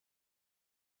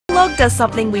travelogue does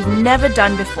something we've never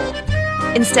done before.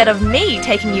 Instead of me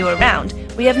taking you around,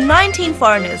 we have 19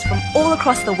 foreigners from all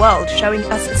across the world showing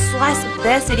us a slice of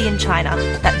their city in China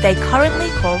that they currently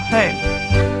call home.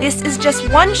 This is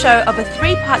just one show of a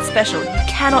 3-part special you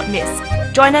cannot miss.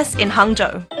 Join us in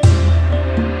Hangzhou.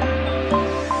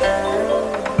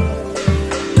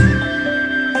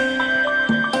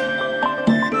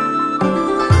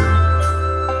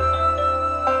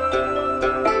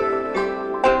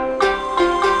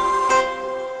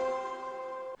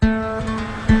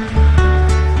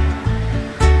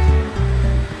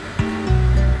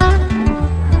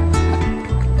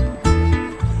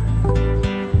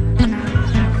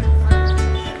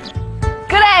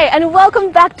 And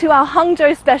welcome back to our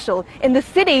Hangzhou special in the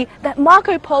city that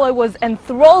Marco Polo was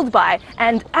enthralled by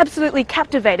and absolutely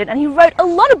captivated, and he wrote a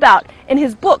lot about in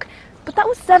his book. But that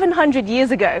was 700 years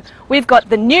ago. We've got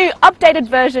the new updated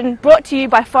version brought to you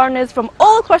by foreigners from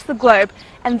all across the globe,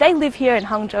 and they live here in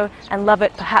Hangzhou and love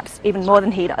it perhaps even more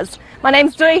than he does. My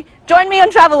name's Dui. Join me on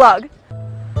Travelogue.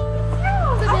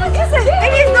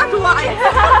 Maybe it's not white.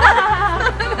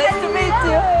 Nice to meet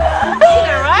you.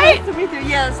 Right? Nice to meet you.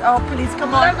 Yes. Oh, please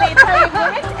come on. Lovely to tell you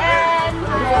about it. And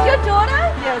this is your daughter?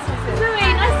 Yes. Zoe.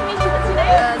 Nice to meet you. What's your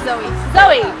name? Zoe.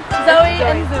 Zoe. Zoe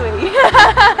and Zoe.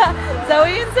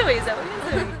 Zoe and Zoe. Zoe and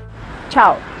Zoe.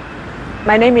 Ciao,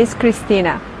 my name is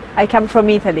Cristina. I come from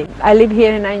Italy. I live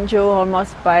here in Hangzhou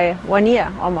almost by 1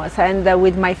 year almost, and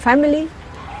with my family,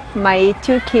 my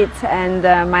 2 kids and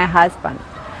my husband.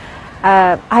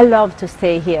 I love to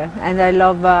stay here, and I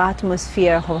love the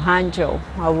atmosphere of Hangzhou.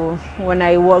 When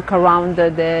I walk around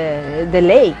the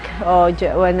lake, or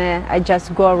when I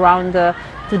just go around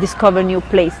to discover new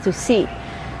place to see,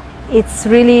 it's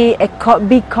really a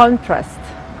big contrast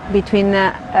between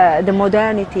the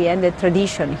modernity and the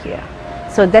tradition here.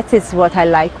 So that is what I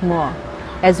like more,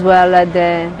 as well as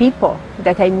the people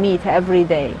that I meet every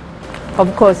day.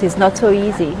 Of course, it's not so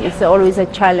easy. It's always a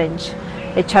challenge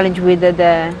with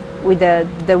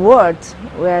the words,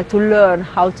 where to learn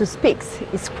how to speak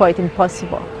is quite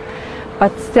impossible,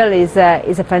 but still is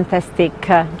a fantastic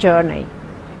journey.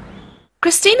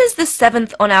 Christina's the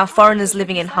 7th on our foreigners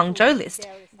living in Hangzhou list,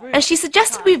 and she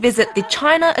suggested we visit the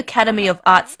China Academy of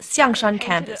Arts Xiangshan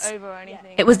campus.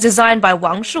 It was designed by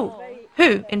Wang Shu,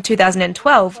 who, in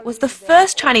 2012, was the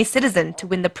first Chinese citizen to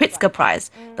win the Pritzker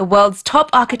Prize, the world's top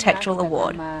architectural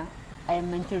award.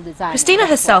 Christina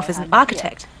herself is an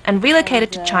architect and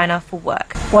relocated to China for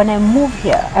work. When I moved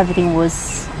here, everything was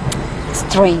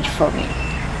strange for me,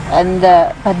 and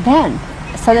but then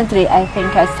suddenly I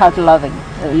think I started loving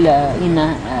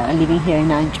living here in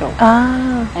Hangzhou.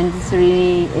 And it's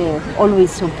really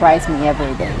always surprised me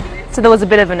every day. So there was a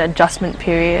bit of an adjustment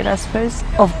period, I suppose?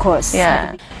 Of course.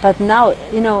 Yeah. But now,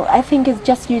 I think it's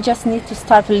just you just need to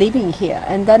start living here,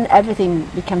 and then everything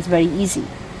becomes very easy.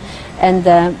 And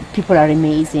people are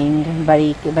amazing,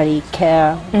 very, very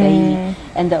care.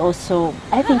 And also,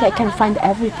 I think I can find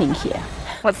everything here.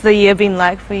 What's the year been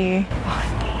like for you?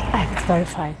 It's very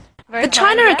fine. The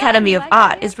China Academy of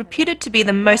Art is reputed to be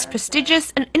the most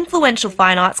prestigious and influential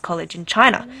fine arts college in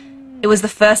China. It was the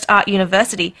first art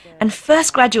university and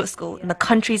first graduate school in the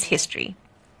country's history.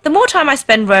 The more time I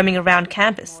spend roaming around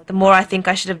campus, the more I think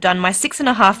I should have done my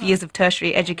 6.5 years of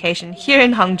tertiary education here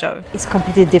in Hangzhou. It's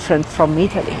completely different from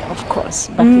Italy, of course,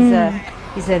 but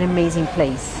it's an amazing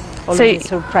place. Always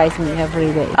surprise me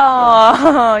every day.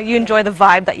 Oh, you enjoy the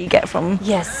vibe that you get from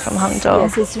Hangzhou?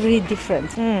 Yes, it's really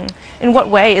different. In what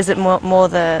way? Is it more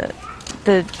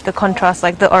the contrast,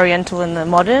 like the Oriental and the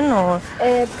modern, or?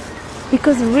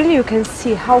 Because really you can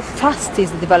see how fast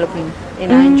it's developing in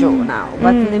Hangzhou now.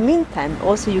 But in the meantime,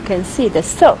 also you can see there's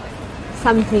still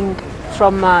something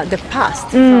from the past,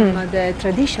 from the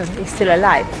tradition is still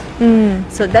alive.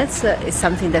 So that's is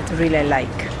something that really I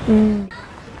like.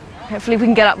 Hopefully we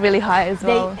can get up really high as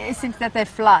well. It seems that they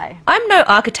fly. I'm no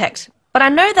architect, but I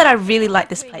know that I really like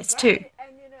this place too.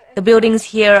 The buildings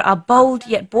here are bold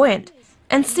yet buoyant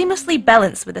and seamlessly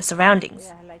balanced with the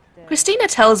surroundings. Christina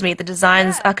tells me the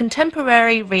designs are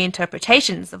contemporary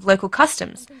reinterpretations of local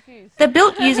customs. They're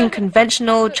built using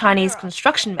conventional Chinese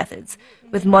construction methods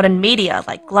with modern media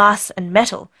like glass and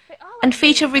metal, and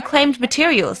feature reclaimed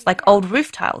materials like old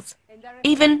roof tiles,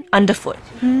 even underfoot.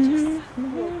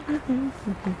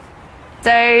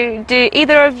 So, do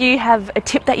either of you have a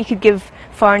tip that you could give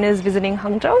foreigners visiting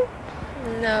Hangzhou?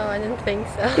 No, I don't think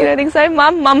so. You don't think so?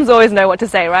 Mums always know what to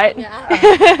say, right?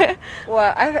 Yeah.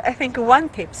 Well, I think one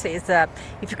tip is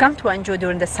if you come to Hangzhou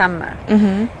during the summer,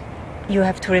 you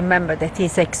have to remember that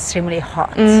it's extremely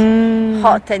hot,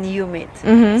 hot and humid.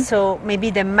 So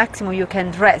maybe the maximum you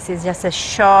can dress is just a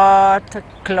short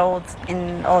clothes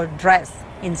or dress.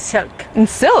 in silk. In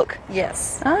silk?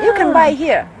 Yes. Ah. You can buy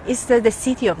here. It's the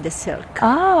city of the silk.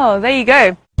 Oh, there you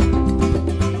go.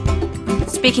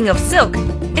 Speaking of silk,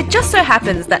 it just so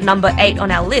happens that number 8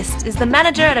 on our list is the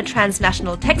manager at a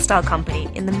transnational textile company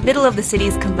in the middle of the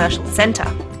city's commercial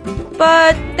centre.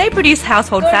 But they produce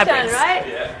household fabrics.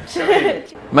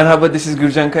 right? Merhaba, this is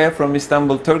Gürcan Kaya from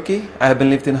Istanbul, Turkey. I have been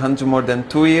lived in Hangzhou more than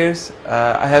 2 years.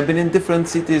 I have been in different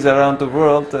cities around the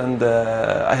world and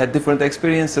I had different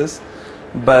experiences.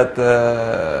 But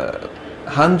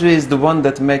Hangzhou is the one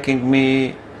that making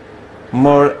me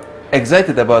more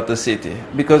excited about the city.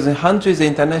 Because Hangzhou is an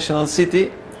international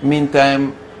city.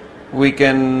 Meantime, we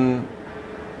can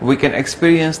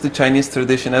experience the Chinese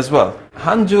tradition as well.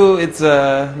 Hangzhou, it's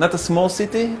not a small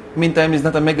city. Meantime, it's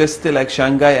not a mega city like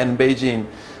Shanghai and Beijing.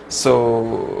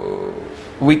 So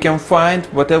we can find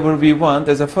whatever we want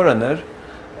as a foreigner,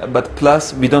 but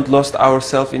plus we don't lost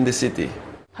ourselves in the city.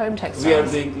 Home textiles. We are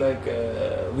doing like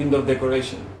window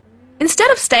decoration.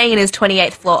 Instead of staying in his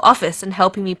 28th floor office and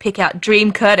helping me pick out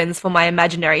dream curtains for my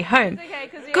imaginary home,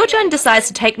 Gurjan decides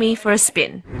to take me for a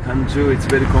spin. In Hangzhou, it's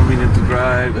very convenient to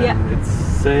drive, and it's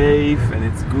safe and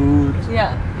it's good.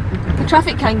 Yeah. The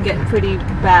traffic can get pretty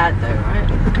bad though, right?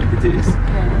 It is.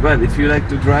 But if you like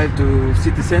to drive to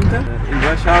city center in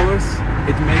rush hours,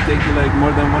 it may take you like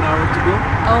more than 1 hour to go.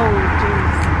 Oh,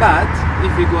 jeez. But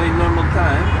if you go in normal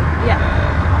time,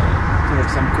 to have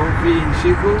some coffee in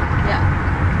Shihu,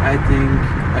 I think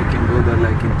I can go there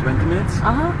like in 20 minutes.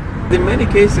 In many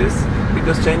cases,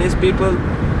 because Chinese people,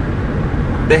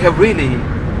 they have really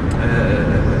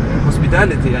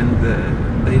hospitality and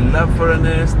they love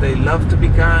foreigners, they love to be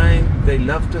kind, they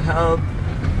love to help.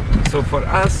 So for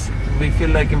us, we feel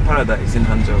like in paradise in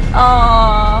Hangzhou.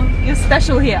 Oh, you're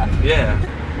special here. Yeah.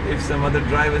 If some other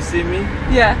drivers see me,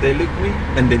 Yeah. they look me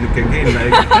and they look again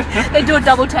like... They do a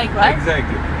double take, right?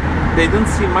 Exactly. They don't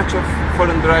see much of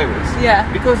foreign drivers.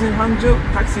 Yeah. Because in Hangzhou,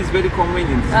 taxi is very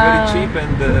convenient, it's very cheap,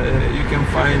 and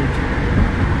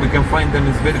we can find them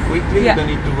very quickly. You don't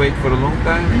need to wait for a long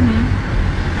time.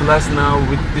 Plus now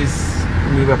with these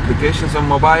new applications on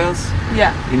mobiles,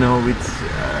 you know, with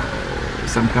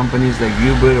some companies like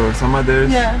Uber or some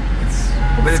others, it's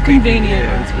very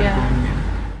convenient, it's very convenient.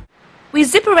 We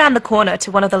zip around the corner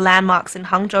to one of the landmarks in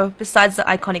Hangzhou besides the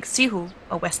iconic Sihu,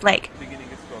 or West Lake.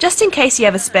 Just in case you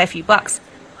have a spare few bucks,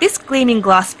 this gleaming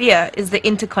glass sphere is the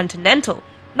Intercontinental,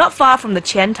 not far from the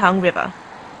Qiantang River.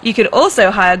 You could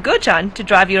also hire Gurjan to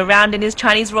drive you around in his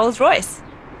Chinese Rolls Royce.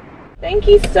 Thank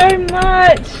you so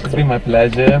much. It's been my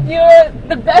pleasure. You're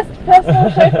the best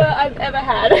personal chauffeur I've ever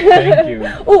had. Thank you.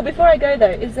 Oh, before I go though,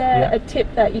 is there a tip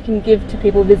that you can give to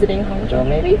people visiting Hangzhou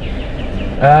maybe?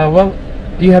 Well,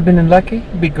 you have been unlucky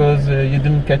because you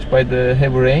didn't catch by the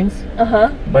heavy rains.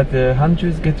 But Hangzhou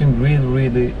is getting really,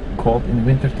 really cold in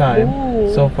winter time.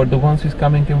 So for the ones who's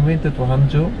coming in winter to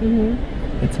Hangzhou,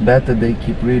 it's better they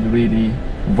keep really, really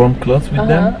warm clothes with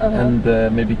them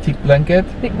and maybe thick blanket.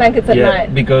 Thick blankets at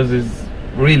night. Because it's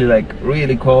really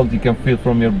really cold. You can feel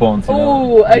from your bones. You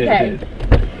know? Oh, okay.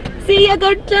 See ya,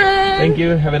 Gurjan. Thank you.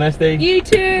 Have a nice day. You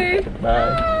too.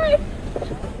 Bye.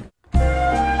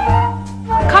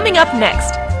 Coming up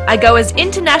next, I go as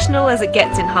international as it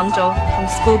gets in Hangzhou, from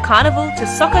school carnival to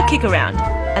soccer kick around,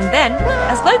 and then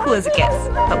as local as it gets,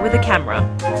 but with a camera.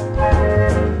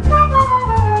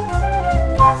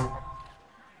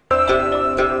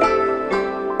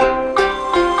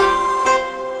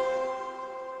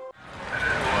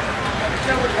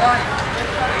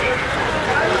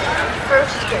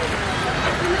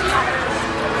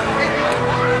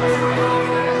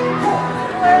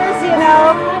 You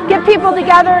know, get people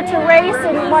together to race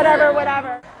and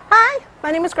whatever. Hi,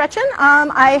 my name is Gretchen.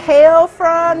 I hail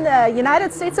from the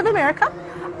United States of America.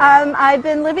 I've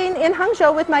been living in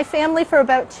Hangzhou with my family for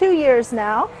about 2 years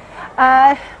now.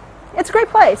 It's a great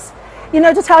place. You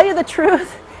know, to tell you the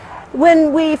truth,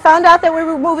 when we found out that we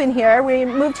were moving here, we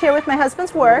moved here with my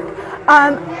husband's work,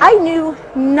 I knew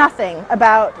nothing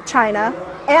about China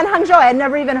and Hangzhou. I had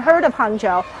never even heard of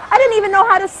Hangzhou. I didn't even know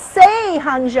how to say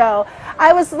Hangzhou.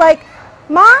 I was like,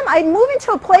 Mom, I'm moving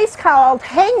to a place called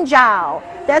Hangzhou.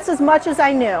 That's as much as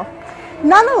I knew.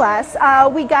 Nonetheless,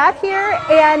 we got here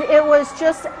and it was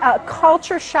just a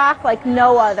culture shock like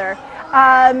no other.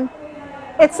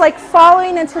 It's like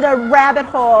falling into the rabbit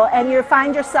hole and you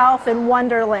find yourself in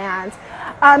Wonderland.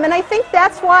 And I think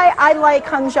that's why I like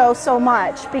Hangzhou so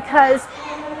much, because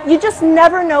you just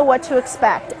never know what to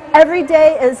expect. Every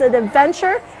day is an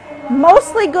adventure,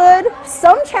 mostly good,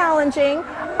 some challenging,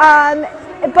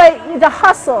 but the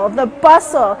hustle, the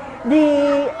bustle,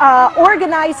 the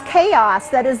organized chaos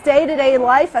that is day-to-day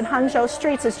life on Hangzhou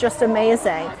streets is just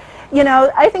amazing. you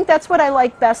know, I think that's what I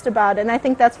like best about it, and I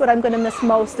think that's what I'm going to miss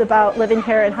most about living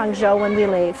here in Hangzhou when we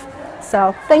leave.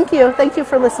 So thank you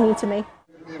for listening to me.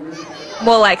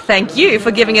 More like thank you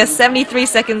for giving us 73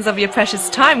 seconds of your precious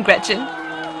time, Gretchen.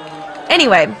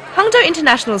 Anyway, Hangzhou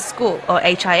International School, or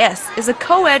HIS, is a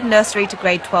co-ed nursery to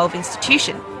grade 12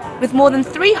 institution, with more than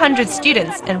 300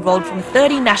 students enrolled from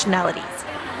 30 nationalities.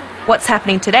 What's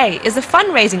happening today is a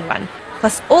fundraising run,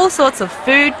 plus all sorts of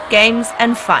food, games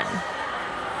and fun.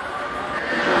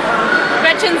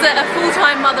 Gretchen's a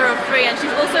full-time mother of 3, and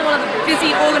she's also one of the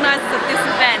busy organisers of this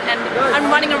event, and I'm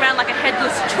running around like a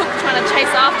headless chook trying to chase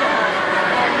after her.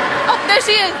 Oh, there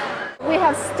she is! We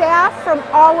have staff from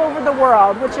all over the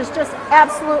world, which is just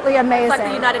absolutely amazing. It's like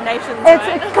the United Nations, It's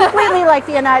right? completely like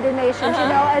the United Nations, you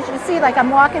know, as you see, like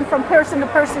I'm walking from person to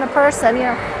person to person, you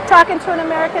know, talking to an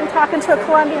American, talking to a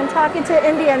Colombian, talking to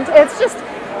Indians.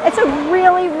 It's a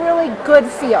really, really good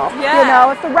feel, you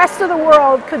know, if the rest of the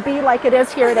world could be like it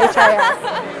is here at HIS.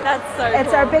 That's so It's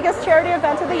cool. our biggest charity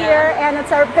event of the year, and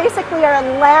it's basically our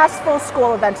last full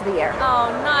school event of the year. Oh,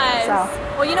 nice. So.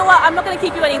 Well, you know what? I'm not going to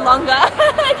keep you any longer.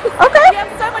 Okay. We have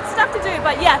so much stuff to do,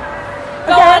 but yeah,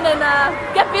 go on and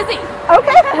get busy.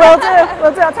 Okay, will do.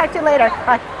 Will do. I'll talk to you later.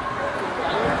 Bye.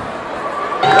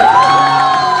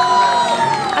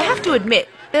 I have to admit,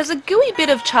 there's a gooey bit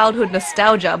of childhood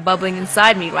nostalgia bubbling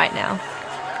inside me right now.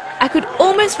 I could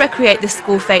almost recreate this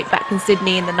school fete back in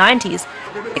Sydney in the 90s,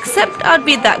 except I'd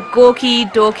be that gawky,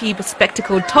 dorky,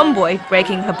 bespectacled tomboy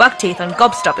breaking her buck teeth on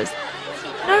gobstoppers.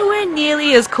 Nowhere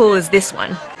nearly as cool as this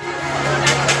one.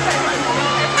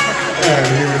 And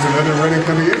here's another running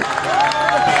coming in.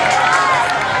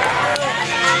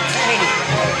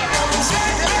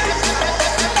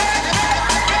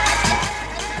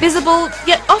 Visible,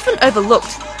 yet often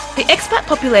overlooked, the expat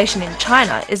population in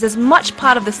China is as much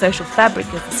part of the social fabric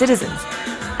as the citizens,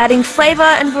 adding flavour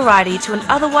and variety to an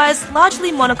otherwise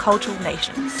largely monocultural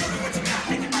nation.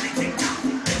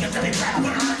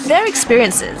 Their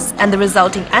experiences and the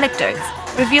resulting anecdotes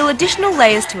reveal additional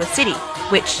layers to a city,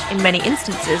 which, in many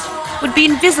instances, would be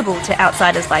invisible to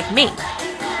outsiders like me.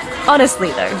 Honestly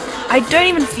though, I don't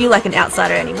even feel like an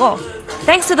outsider anymore,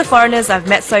 thanks to the foreigners I've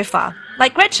met so far,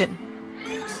 like Gretchen.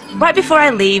 Right before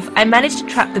I leave, I managed to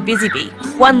trap the busy bee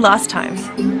one last time.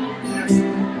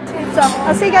 So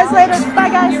I'll see you guys later. Bye,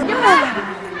 guys.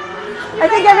 I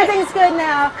think everything's good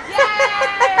now.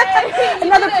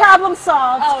 Another problem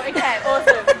solved. Oh, okay,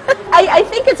 awesome. I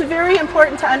think it's very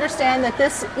important to understand that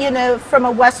this, you know, from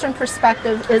a Western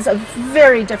perspective, is a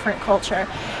very different culture.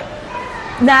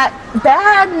 Not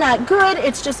bad, not good,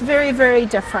 it's just very, very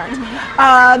different.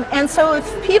 And so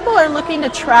if people are looking to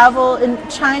travel in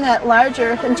China at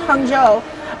larger, in Hangzhou,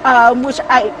 which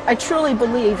I truly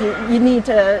believe you need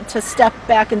to step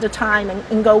back into time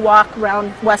and go walk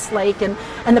around West Lake and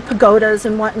the pagodas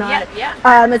and whatnot.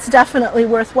 It's definitely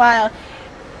worthwhile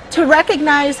to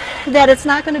recognize that it's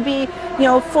not going to be, you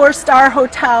know, 4-star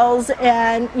hotels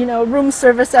and, you know, room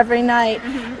service every night.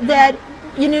 That,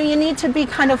 you know, you need to be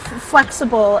kind of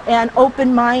flexible and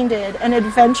open-minded and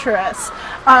adventurous.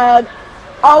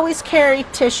 Always carry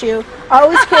tissue,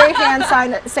 always carry hand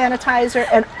sanitizer,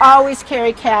 and always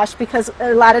carry cash, because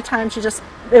a lot of times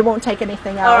it won't take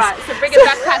anything else. Alright, so bring a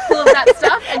backpack full of that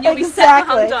stuff and you'll be set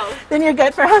for Hangzhou. Then you're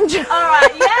good for Hangzhou.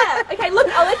 Alright, yeah. Okay, look,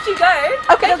 I'll let you go.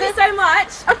 Okay, Thank you so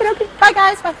much. Okay, okay. Bye,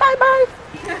 guys. Bye, bye, bye.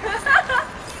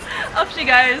 Off she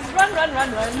goes. Run, run,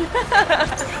 run, run.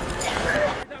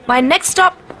 My next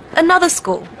stop, another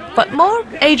school, but more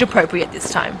age-appropriate this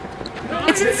time.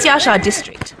 It's in Xiaosha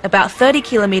district, about 30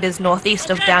 kilometres northeast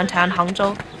of downtown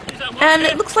Hangzhou, and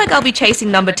it looks like I'll be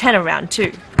chasing number 10 around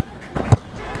too.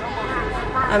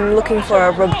 I'm looking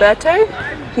for Roberto.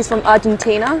 He's from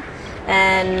Argentina,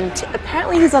 and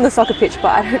apparently he's on the soccer pitch, but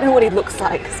I don't know what he looks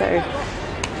like, so...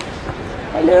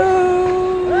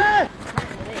 Hello!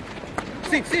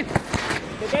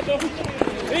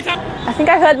 I think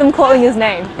I heard them calling his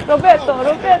name. Roberto,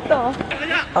 Roberto!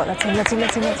 Oh, that's him, that's him,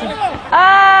 that's him, that's him.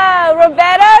 Ah,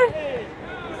 Roberto!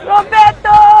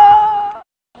 Roberto!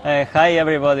 Hi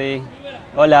everybody.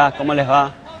 Hola, ¿cómo les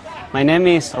va? My name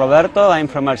is Roberto, I'm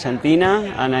from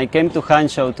Argentina, and I came to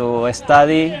Hangzhou to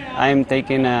study. I'm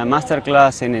taking a master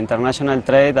class in international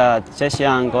trade at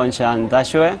Zhejiang Gongshan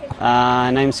Dashue,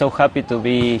 and I'm so happy to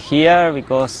be here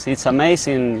because it's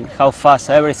amazing how fast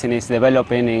everything is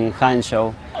developing in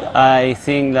Hangzhou. I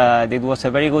think that it was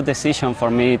a very good decision for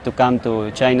me to come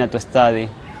to China to study,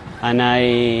 and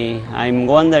I'm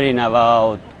wondering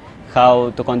about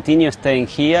how to continue staying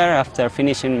here after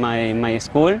finishing my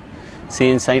school,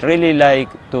 since I really like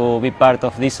to be part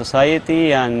of this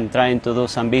society and trying to do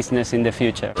some business in the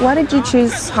future. Why did you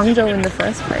choose Hangzhou in the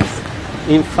first place?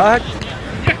 In fact,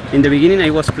 In the beginning, I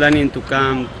was planning to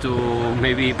come to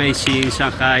maybe Beijing,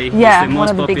 Shanghai, Yeah, it's the one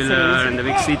most of the big popular cities. and the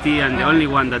big city, and the only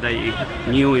one that I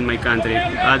knew in my country.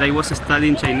 But I was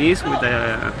studying Chinese with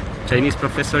a Chinese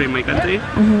professor in my country,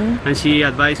 and she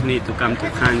advised me to come to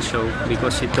Hangzhou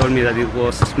because she told me that it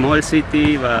was a small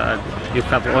city, but you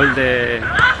have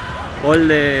all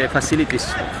the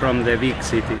facilities from the big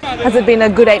city. Has it been a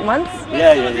good 8 months?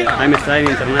 Yeah. I'm studying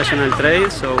international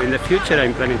trade, so in the future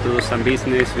I'm planning to do some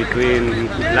business between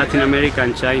Latin America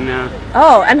and China.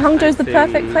 Oh, and Hangzhou is the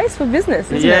perfect place for business,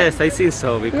 isn't it? Yes, I think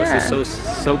so, because Yeah. it's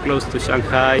so close to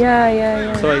Shanghai.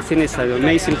 Yeah. So I think it's an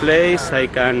amazing place. I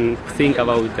can think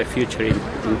about the future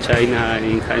in China and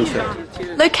in Hangzhou.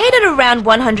 Located around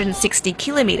 160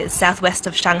 kilometers southwest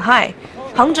of Shanghai,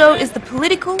 Hangzhou is the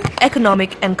political,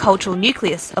 economic and cultural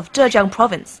nucleus of Zhejiang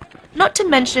province, not to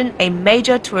mention a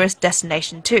major tourist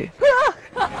destination too.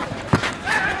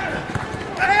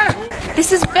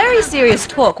 This is very serious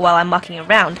talk while I'm mucking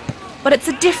around, but it's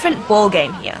a different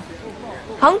ballgame here.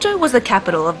 Hangzhou was the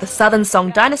capital of the Southern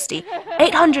Song dynasty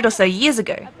 800 or so years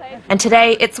ago, and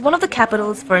today it's one of the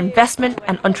capitals for investment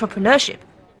and entrepreneurship.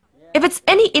 If it's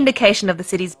any indication of the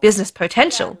city's business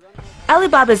potential,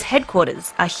 Alibaba's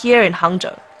headquarters are here in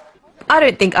Hangzhou. I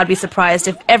don't think I'd be surprised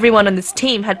if everyone on this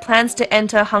team had plans to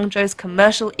enter Hangzhou's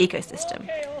commercial ecosystem.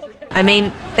 I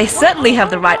mean, they certainly have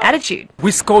the right attitude.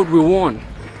 We scored, we won.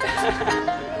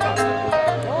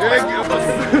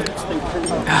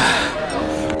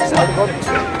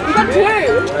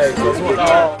 You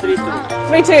got 2.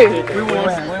 3-2. We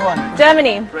won.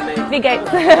 Germany. Big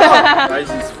Gates.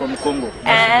 Is from Congo.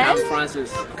 And?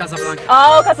 Francis. Casablanca.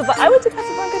 Oh, Casablanca. I went to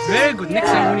Casablanca too. Very good. Next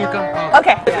time when you come.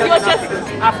 Okay, you're just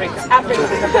Africa.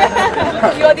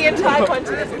 You're the entire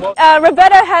continent.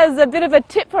 Roberto has a bit of a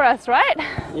tip for us, right?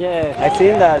 Yeah, I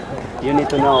think that you need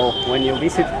to know when you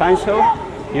visit Hangzhou,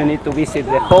 you need to visit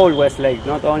the whole West Lake,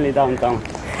 not only downtown.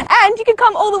 And you can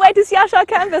come all the way to Xiaosha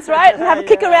campus, right? And have a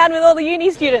kick around with all the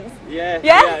uni students. Yeah,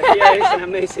 Yeah? it's an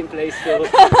amazing place too.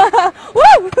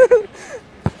 Woo!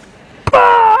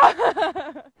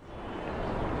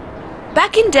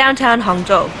 Back in downtown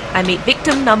Hangzhou, I meet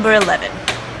victim number 11.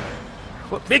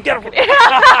 Be careful.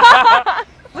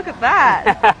 Look at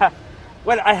that.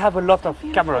 Well, I have a lot of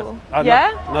cameras.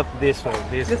 Yeah? Not this one.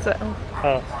 This one.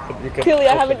 But you can Clearly,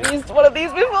 I also haven't used one of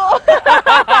these before.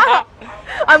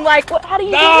 I'm like, what? How do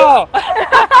you No!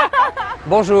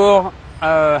 Bonjour.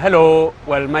 Hello.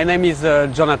 Well, my name is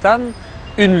Jonathan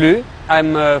Unlu.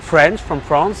 I'm French, from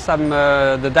France. I'm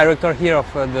the director here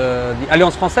of the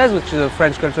Alliance Française, which is a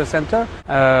French cultural center.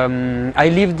 I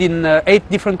lived in 8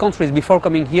 different countries before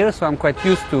coming here, so I'm quite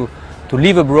used to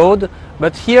live abroad.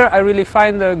 But here I really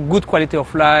find a good quality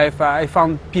of life. I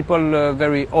found people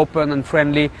very open and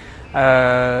friendly.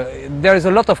 There is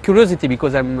a lot of curiosity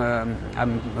because I'm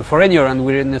a foreigner and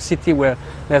we're in a city where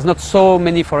there's not so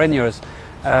many foreigners.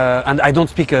 And I don't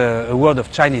speak a word of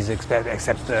Chinese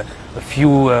except a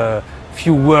few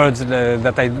words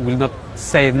that I will not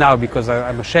say now because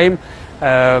I'm ashamed.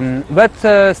 But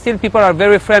still people are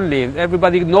very friendly.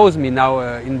 Everybody knows me now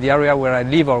in the area where I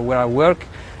live or where I work.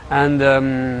 And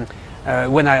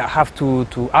when I have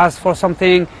to ask for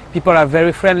something, people are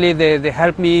very friendly. They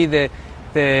help me.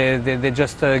 They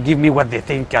just give me what they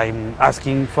think I'm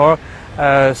asking for.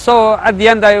 So at the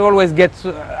end I always get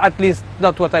at least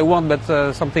not what I want,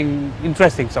 but something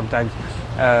interesting sometimes,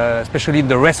 especially in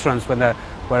the restaurants where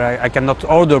I cannot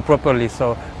order properly.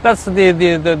 So that's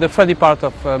the funny part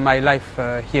of my life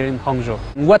here in Hangzhou.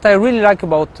 What I really like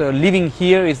about living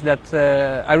here is that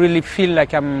I really feel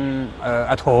like I'm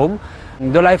at home.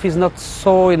 The life is not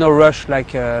so in a rush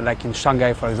like in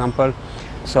Shanghai, for example.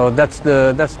 So that's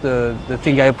the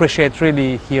thing I appreciate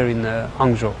really here in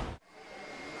Hangzhou.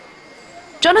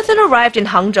 Jonathan arrived in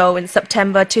Hangzhou in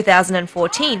September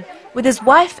 2014 with his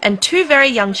wife and 2 very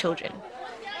young children.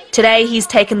 Today he's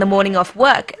taken the morning off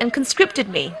work and conscripted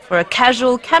me for a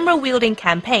casual camera-wielding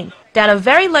campaign down a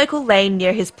very local lane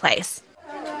near his place.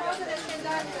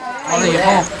 完了以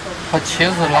后，把茄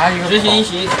子拿一个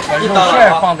把肉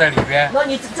馅放在里边，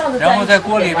然后在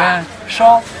锅里边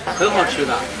烧，很好吃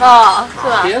的。哦，是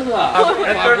吧？茄子，法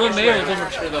国没有这么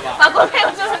吃的吧？法国没有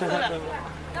这么吃的。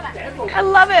I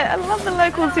love it. I love the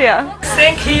locals here.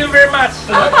 Thank you very much.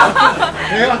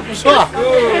 不错。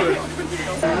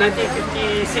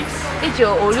 1956.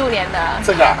 1956年的。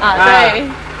这个啊，对。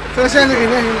这个现在肯定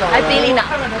很老。还比你老，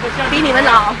比你们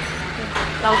老，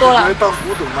老多了。到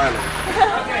古董卖了。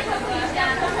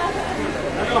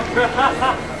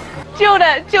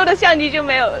旧的相机就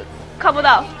没有看不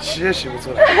到。洗也洗不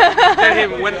出来。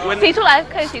洗出来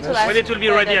可以洗出来。 When it will be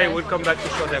ready, I will come back to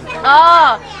show them.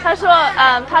 哦，他说，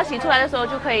他洗出来的时候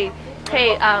就可以可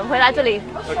以回来这里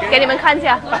给你们看一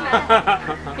下。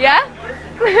Yeah？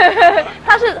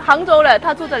 他是杭州的，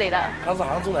他住这里的。他是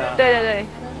杭州的啊。对对对，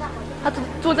他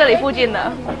住这里附近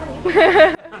的。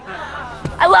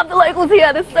I love the locals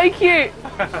here. They're so cute,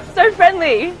 so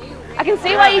friendly. I can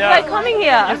see why you like coming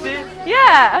here. You see?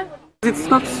 Yeah. It's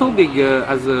not so big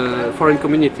as a foreign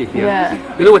community here. Yeah.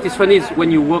 You know what is funny is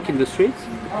when you walk in the streets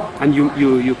and you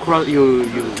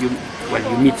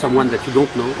meet someone that you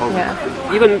don't know, or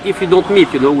even if you don't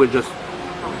meet, you know, we're just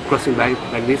crossing by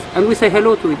like this, and we say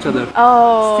hello to each other.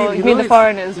 Oh, still, you mean the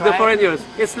foreigners, The right? foreigners.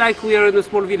 It's like we are in a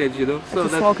small village, you know. So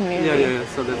it's a small community. Yeah.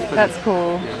 So that's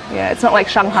cool. Yeah, it's not like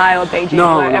Shanghai or Beijing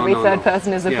where every third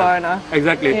person is a foreigner.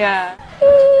 Exactly. Yeah.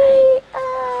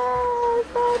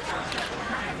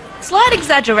 Slight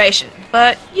exaggeration,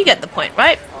 but you get the point,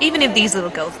 right? Even if these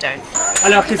little girls don't.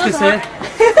 Alors, qu'est-ce que c'est?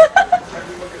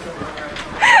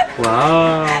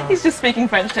 Wow. He's just speaking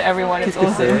French to everyone. It's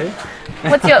awesome.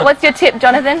 What's your tip,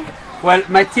 Jonathan? Well,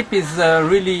 my tip is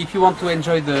really if you want to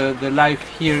enjoy the life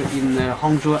here in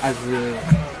Hangzhou as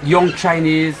a young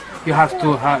Chinese, you have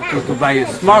to buy a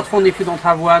smartphone if you don't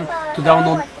have one, to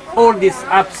download all these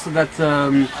apps that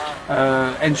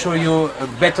ensure you a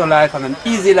better life and an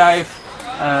easy life,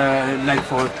 like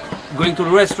for going to the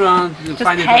restaurant, just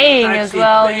paying as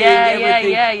well.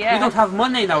 Yeah. We don't have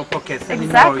money in our pockets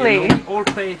exactly. anymore. You know? We all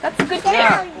pay. That's a good tip.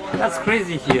 Yeah, that's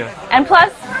crazy here. And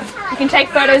plus, you can take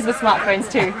photos with smartphones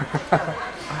too.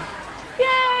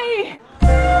 Yay!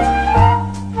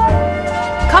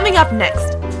 Coming up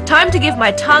next, time to give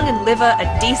my tongue and liver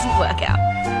a decent workout.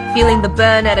 Feeling the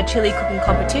burn at a chili cooking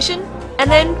competition, and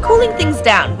then cooling things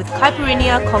down with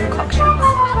caipirinha concoctions.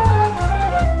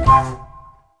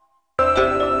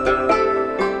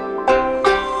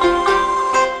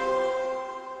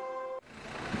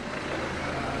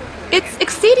 It's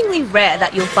exceedingly rare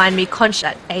that you'll find me conscious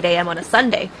at 8 AM on a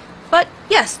Sunday, but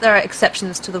yes, there are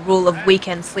exceptions to the rule of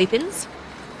weekend sleep-ins.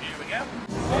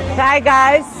 Hi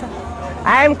guys,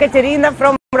 I'm Katerina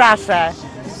from Russia.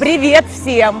 Привет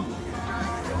всем!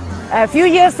 A few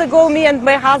years ago, me and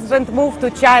my husband moved to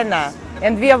China,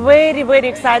 and we are very, very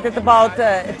excited about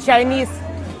Chinese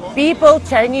people,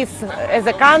 Chinese as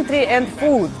a country, and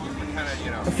food.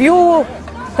 A few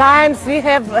times we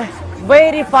have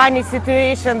very funny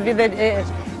situation with the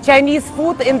Chinese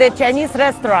food in the Chinese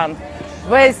restaurant.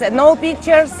 There's no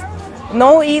pictures,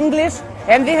 no English,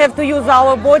 and we have to use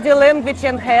our body language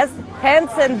and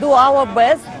hands and do our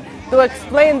best to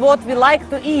explain what we like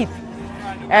to eat.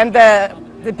 And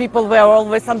the people were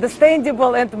always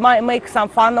understandable and might make some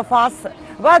fun of us,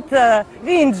 but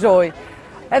we enjoy.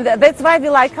 And that's why we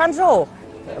like Hangzhou.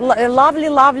 Lovely,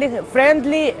 lovely,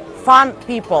 friendly, fun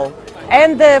people.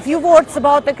 And a few words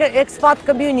about the expat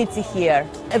community here.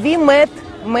 We met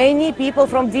many people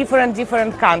from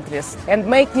different countries and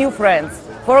make new friends.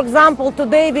 For example,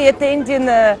 today we attending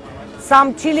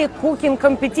some chili cooking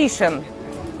competition,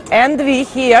 and we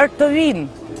here to win.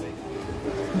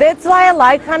 That's why I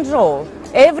like Hangzhou.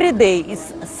 Every day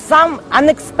is some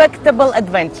unexpected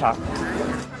adventure.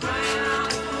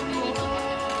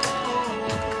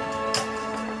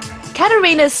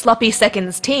 Katerina's Sloppy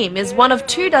Seconds team is one of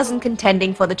 24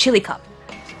 contending for the Chili Cup.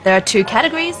 There are 2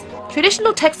 categories,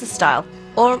 traditional Texas style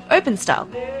or open style,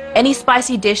 any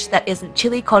spicy dish that isn't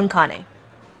chili con carne.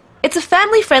 It's a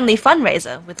family-friendly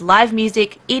fundraiser with live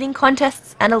music, eating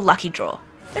contests and a lucky draw.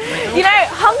 You know,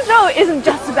 Hangzhou isn't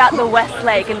just about the West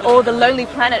Lake and all the Lonely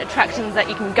Planet attractions that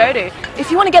you can go to.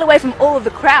 If you want to get away from all of the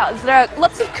crowds, there are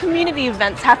lots of community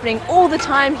events happening all the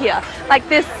time here, like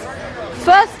this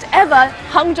first ever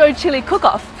Hangzhou chili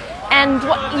cook-off. And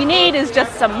what you need is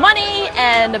just some money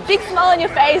and a big smile on your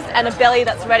face and a belly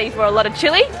that's ready for a lot of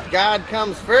chili. God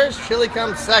comes first, chili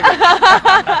comes second.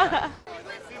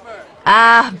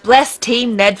 Ah, bless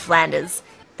Team Ned Flanders.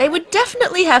 They would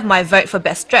definitely have my vote for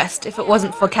best dressed if it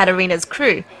wasn't for Katerina's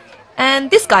crew. And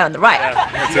this guy on the right.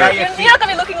 Yeah, you're not going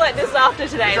to be looking like this after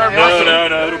today, though.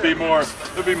 No, it'll be more.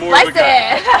 It'll be more. Like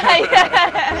it.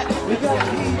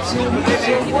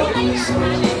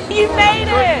 You made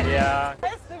it. Yeah.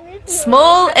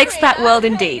 Small expat world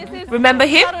indeed. Remember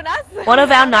him? One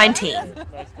of our 19.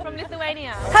 From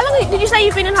Lithuania. How long did you say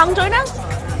you've been in Hangzhou now?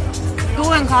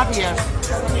 2.5 years.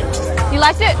 You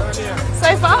liked it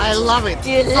so far? I love it.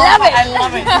 You love it? I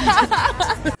love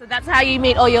it. So that's how you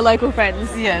meet all your local friends?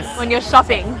 Yes. When you're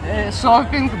shopping?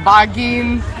 Shopping,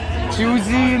 bargaining,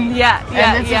 choosing.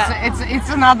 And it's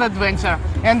another adventure.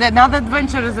 And another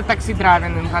adventure is the taxi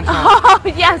driving in Hangzhou. Oh,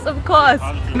 yes, of course.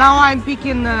 Now I'm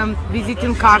picking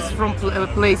visiting cars from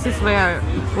places where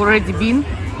I've already been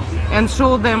and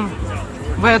show them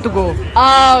where to go.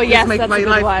 Oh, yes, make that's my a good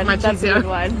life one. much That's easier. a good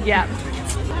one. Yeah.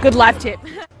 Good life tip.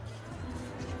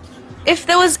 If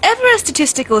there was ever a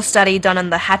statistical study done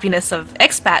on the happiness of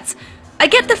expats, I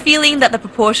get the feeling that the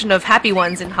proportion of happy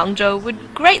ones in Hangzhou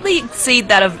would greatly exceed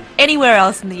that of anywhere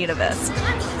else in the universe.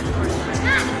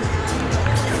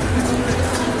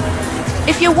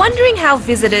 If you're wondering how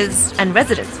visitors, and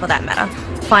residents for that matter,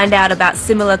 find out about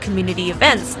similar community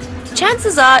events,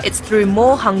 chances are it's through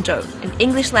More Hangzhou, an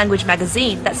English language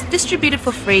magazine that's distributed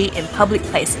for free in public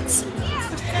places.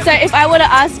 So if I were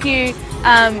to ask you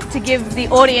to give the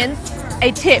audience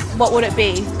a tip, what would it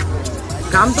be?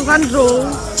 Come to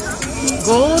Hangzhou,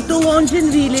 go to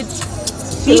Longin Village,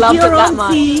 She eat loved it your that own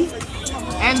much. tea,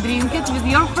 and drink it with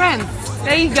your friends.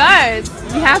 There you go.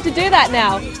 You have to do that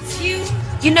now.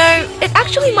 You know, it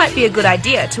actually might be a good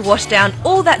idea to wash down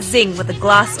all that zing with a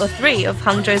glass or three of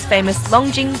Hangzhou's famous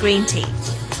Longjing green tea.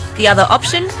 The other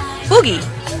option? Boogie,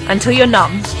 until you're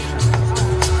numb.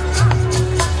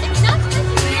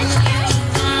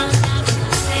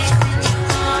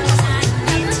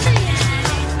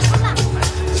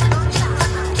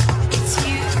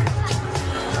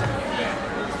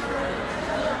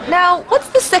 Now, what's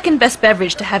the second best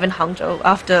beverage to have in Hangzhou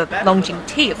after Longjing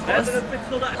tea, of course?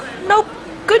 Nope.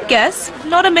 Good guess.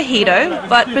 Not a mojito,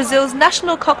 but Brazil's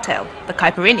national cocktail, the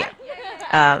caipirinha.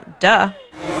 Duh.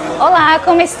 Olá,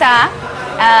 como está?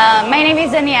 My name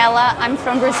is Daniela. I'm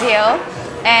from Brazil,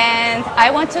 and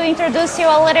I want to introduce you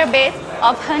a little bit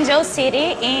of Hangzhou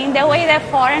city in the way that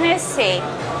foreigners see.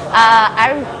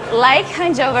 I like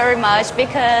Hangzhou very much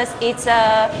because it's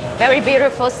a very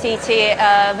beautiful city,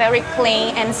 very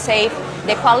clean and safe.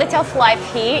 The quality of life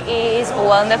here is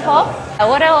wonderful.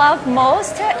 What I love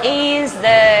most is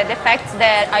the fact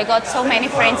that I got so many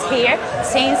friends here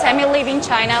since I'm living in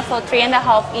China for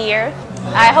 3.5 years.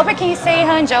 I hope I can stay in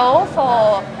Hangzhou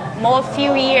for more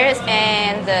few years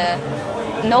and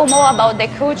know more about the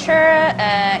culture,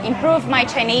 improve my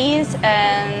Chinese,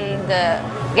 and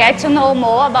get to know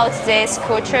more about this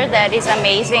culture that is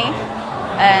amazing.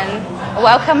 And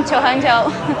welcome to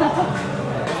Hangzhou.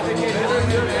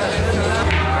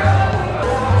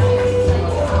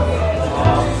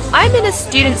 I'm in a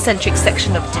student-centric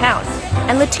section of town,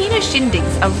 and Latino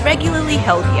shindigs are regularly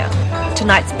held here.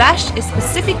 Tonight's bash is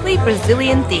specifically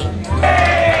Brazilian themed.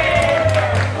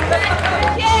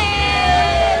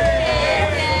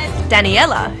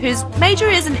 Daniela, whose major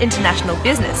is in international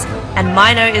business and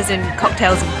minor is in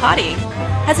cocktails and partying,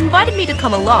 has invited me to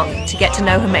come along to get to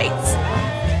know her mates.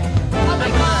 Oh my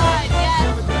god,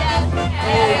 yes,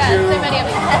 so many of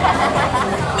them.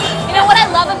 You know what I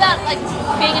love about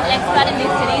being an expat in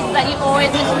these cities is that you always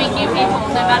get to meet new people,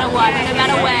 no matter what, no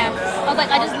matter where.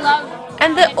 I just love...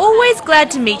 And they're always glad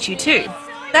to meet you too.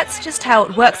 That's just how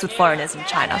it works with foreigners in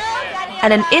China.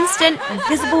 And an instant,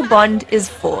 visible bond is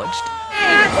forged.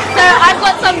 So I've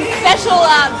got some special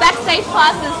backstage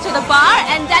passes to the bar,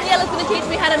 and Daniela's going to teach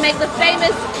me how to make the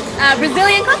famous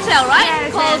Brazilian cocktail, right?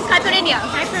 Yes, called caipirinha.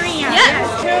 Caipirinha. Yeah.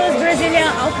 Yes. Choose Brazilian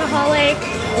alcoholic,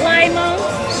 lemon,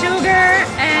 sugar,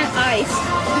 and ice.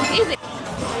 Easy.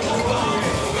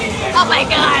 Oh my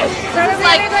gosh. So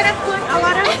we're gonna put a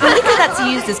lot of... The liquor that's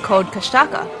used is called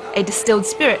cachaça, a distilled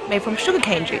spirit made from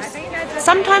sugarcane juice,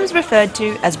 sometimes referred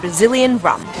to as Brazilian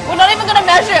rum. We're not even going to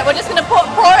measure it, we're just going to pour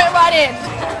it right in.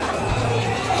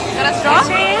 Got a straw?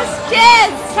 Cheers.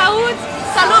 Cheers! Saúde!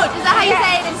 Salud! Is that how you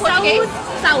say it in Portuguese?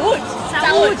 Saúde!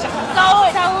 Saúde!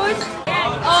 Saúde! Saúde!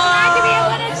 To be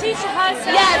able to teach her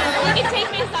some... Yes, you can teach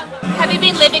me some. Have you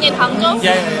been living in Hangzhou?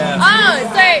 Yeah. Oh,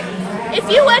 so if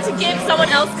you were to give someone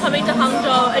else coming to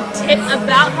Hangzhou a tip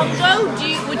about Hangzhou,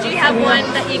 would you have one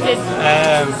that you could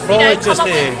probably come just up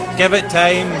to with? give it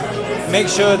time, make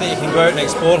sure that you can go out and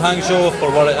explore Hangzhou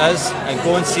for what it is and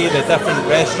go and see the different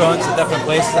restaurants, the different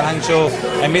places in Hangzhou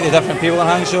and meet the different people in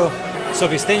Hangzhou. So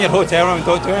if you stay in your hotel room and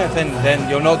don't do anything, then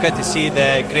you'll not get to see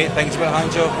the great things about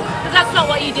Hangzhou. But that's not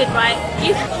what you did, right?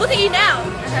 Look at you now.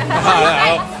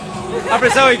 A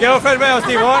Brazilian girlfriend, what else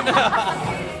do you want?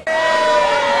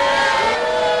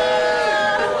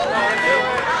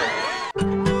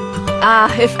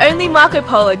 If only Marco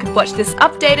Polo could watch this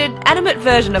updated, animate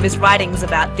version of his writings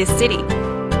about this city.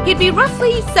 He'd be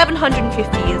roughly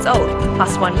 750 years old,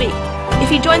 plus 1 week, if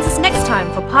he joins us next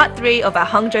time for part 3 of our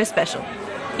Hangzhou special.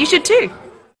 You should too!